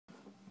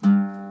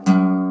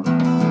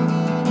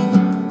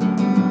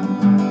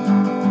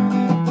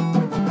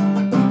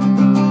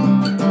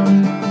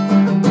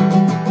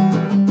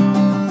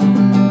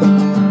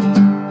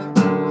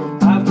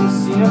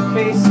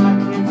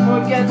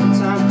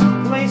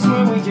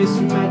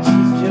just met,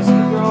 she's just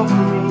the girl for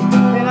me,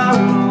 and I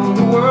want all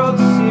the world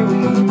to see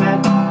we've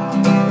met.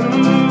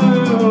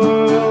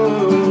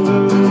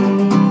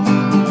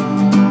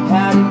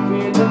 Had it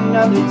been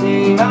another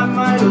day, I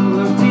might have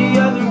looked the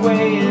other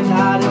way, and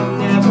I'd have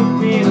never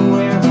been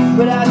aware.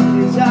 But as it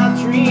is,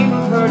 I dream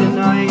of her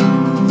tonight.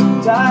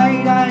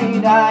 Die, die,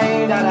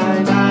 die,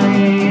 die, die,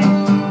 die.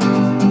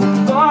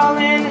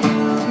 Falling,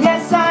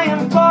 yes I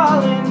am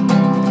falling,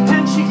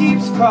 and she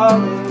keeps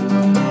calling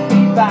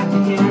me back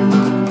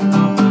again.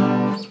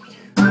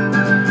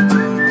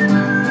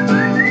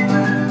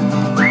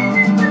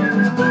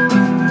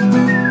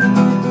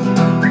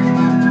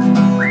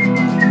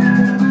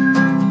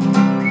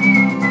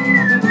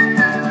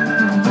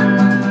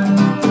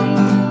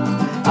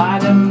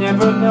 I'd have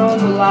never known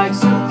the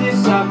likes of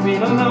this. I've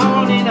been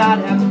alone and I'd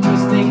have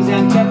missed things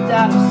and kept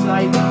out of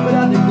sight, but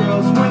other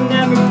girls were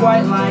never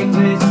quite like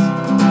this.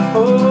 Oh,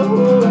 oh,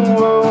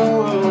 oh,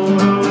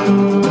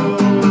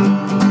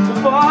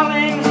 oh.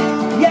 Falling,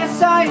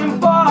 yes I am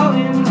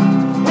falling,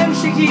 and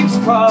she keeps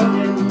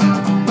calling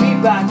me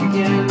back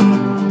again.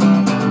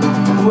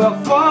 Well,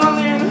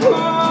 falling,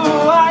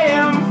 oh, I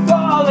am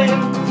falling,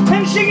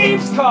 and she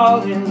keeps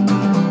calling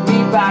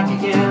me back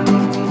again.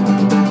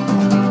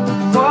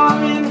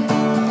 Falling,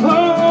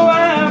 oh,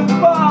 I am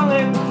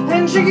falling,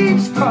 and she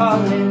keeps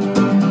calling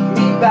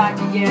me back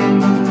again.